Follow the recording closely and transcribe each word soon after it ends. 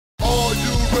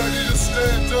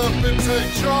up and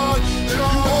take charge. If you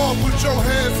all put your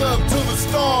hands up to the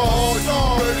stars,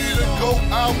 ready to go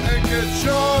out and get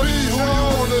charged. Be who you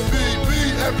wanna be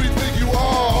everything you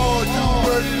are. You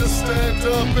ready to stand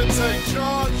up and take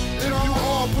charge? If you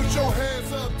all put your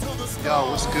hands up to the stars.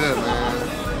 Yo, what's good, man?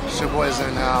 It's your boy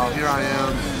XienHow. Here I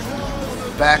am,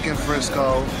 back in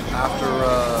Frisco after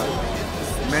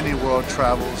many world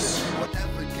travels.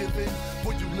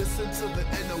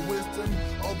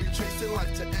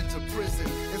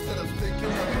 You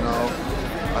know,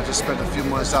 I just spent a few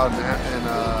months out in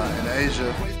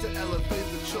Asia.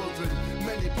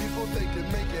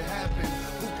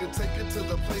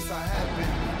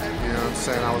 You know what I'm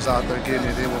saying? I was out there getting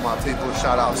it in with my people.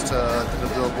 Shout outs to the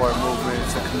Billboard movement,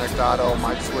 to Connectado,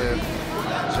 Mike Swift,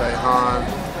 Jay Han,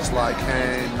 Sly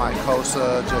Kane, Mike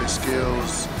Kosa, Jay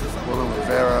Skills, William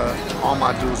Rivera, all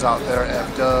my dudes out there,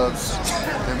 F-Dubs,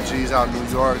 MGs out in New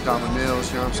York, Diamond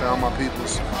Mills, you know what I'm saying, all my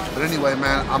peoples. But anyway,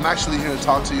 man, I'm actually here to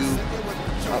talk to you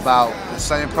about the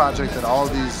same project that all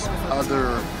these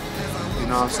other, you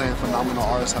know what I'm saying, phenomenal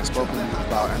artists have spoken to me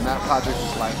about, and that project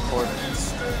is LivenFire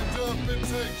Records.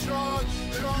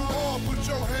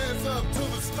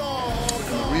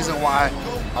 And the reason why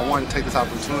I wanted to take this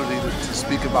opportunity to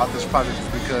speak about this project is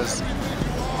because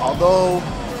although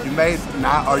you may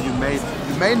not, or you may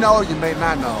know, or you may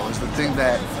not know, is the thing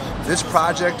that this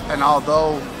project, and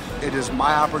although it is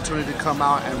my opportunity to come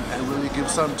out and really give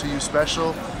something to you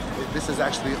special, this is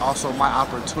actually also my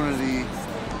opportunity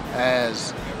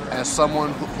as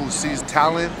someone who sees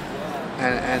talent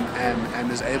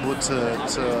and is able to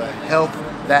help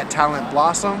that talent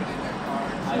blossom.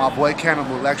 My boy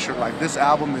Canibal Lecture, like this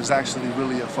album is actually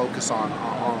really a focus on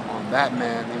that,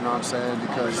 man, you know what I'm saying?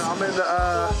 Because I'm in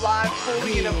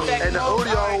the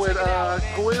audio with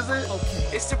who is it?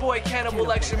 Okay. It's your boy Canibal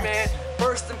Lecture, man.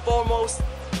 First and foremost,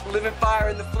 living fire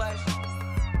in the flesh.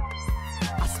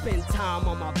 I spend time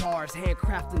on my bars,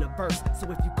 handcrafting a verse. So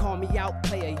if you call me out,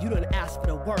 player, you done ask for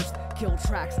the worst. Kill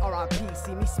tracks, RIP,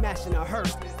 see me smashing a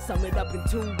hearse. Sum it up in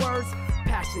 2 words,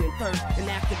 passion and thirst, and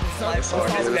active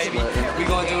LivenFire, baby. We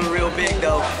gonna do it real big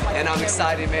though, and I'm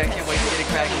excited, man. Can't wait to get it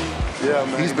cracking. Yeah,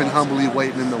 man. He's been humbly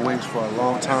waiting in the wings for a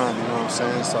long time, you know what I'm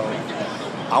saying? So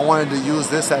I wanted to use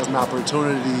this as an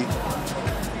opportunity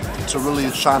to really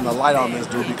shine the light on this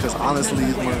dude, because honestly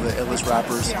he's one of the illest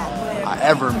rappers I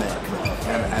ever met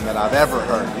and that I've ever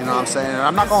heard, you know what I'm saying? And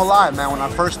I'm not gonna lie, man, when I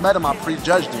first met him I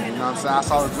prejudged him, you know what I'm saying? I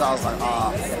saw the dude, I was like,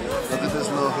 look at this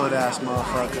little hood ass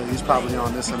motherfucker, he's probably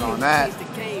on this and on that.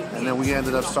 And then we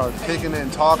ended up starting kicking it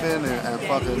and talking and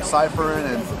fucking ciphering,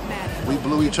 and we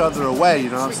blew each other away, you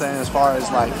know what I'm saying? As far as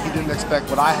like, he didn't expect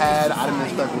what I had, I didn't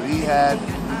expect what he had,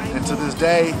 and to this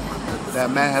day, that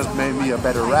man has made me a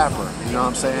better rapper, you know what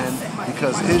I'm saying?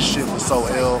 Because his shit was so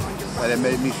ill that it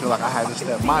made me feel like I had to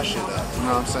step my shit up, you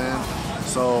know what I'm saying?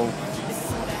 So,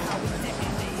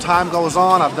 time goes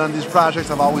on, I've done these projects,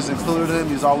 I've always included him,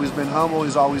 he's always been humble,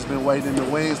 he's always been waiting in the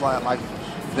wings, like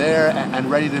there and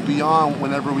ready to be on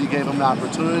whenever we gave him the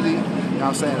opportunity, you know what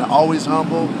I'm saying? Always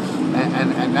humble,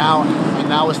 and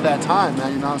now it's that time,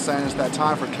 man, you know what I'm saying? It's that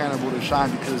time for Canibal to shine,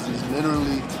 because he's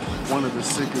literally one of the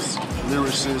sickest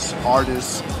lyricists,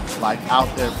 artists, like out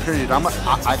there, period.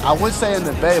 I would say in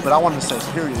the Bay, but I want to say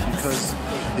period, because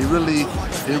he really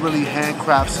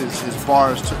handcrafts his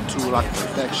bars to like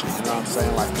perfection, you know what I'm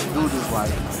saying? Like the dude is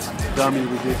like dummy,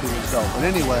 ridiculous dope. But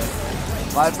anyway,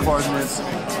 life coordinates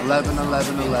 11,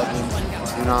 11, 11,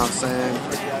 you know what I'm saying?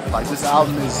 Like this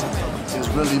album is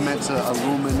really meant to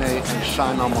illuminate and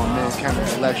shine on my man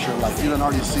Canibal Lecture. Like you done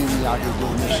already seen me out here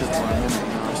doing this shit for a minute, you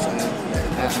know what I'm saying?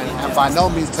 And by no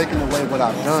means taking away what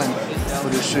I've done for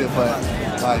this shit, but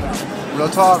like real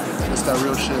talk, it's that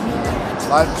real shit, man.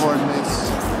 Life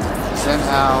coordinates,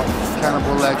 XienHow,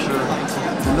 Canibal Lecture.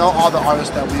 You know all the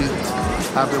artists that we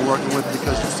have been working with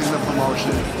because you've seen the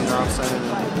promotion, you know what I'm saying?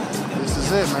 This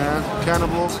is it, man.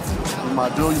 Canibal, you're my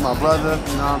dude, you're my brother,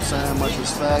 you know what I'm saying? Much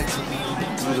respect.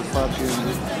 You're the fucking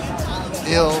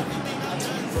ill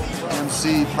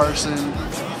MC person,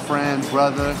 friend,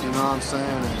 brother, you know what I'm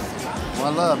saying? And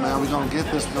one love, man. We're gonna get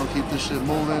this, we're gonna keep this shit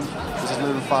moving. This is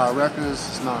LivenFire Records,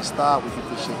 it's non-stop, we keep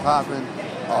this shit popping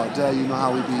all day. You know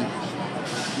how we be.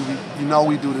 You know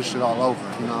we do this shit all over,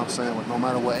 you know what I'm saying? Like, no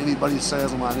matter what anybody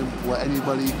says, no matter what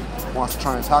anybody wants to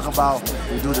try and talk about,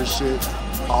 we do this shit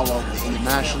all over.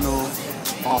 International,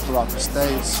 all throughout the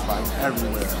States, like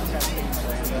everywhere.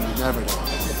 And you never know.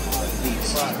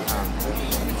 Peace.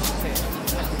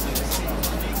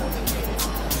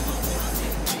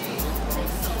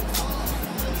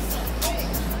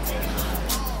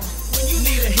 When you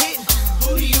need a hit,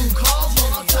 who do you call?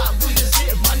 Well, on top with the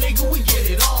shit, my nigga, we get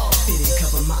it all. Fitted,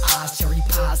 cover my eyes, cherry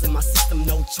pies in my system,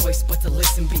 no choice but to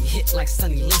listen, be hit like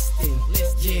Sonny Liston.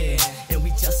 Yeah, and we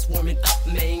just warming up,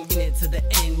 man. In it to the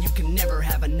end, you can never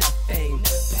have enough fame.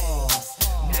 Pause.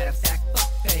 Matter of fact,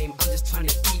 fuck fame. I'm just trying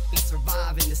to eat and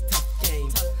survive in this tough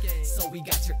game. So we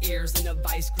got your ears in a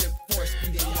vice grip, force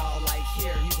feeding y'all like,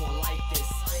 here, you gon' like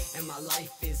this. And my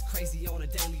life is crazy on a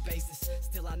daily basis.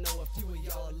 Still I know a few of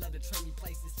y'all love to train me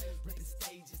places, ripping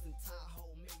stages in Tahoe,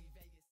 maybe.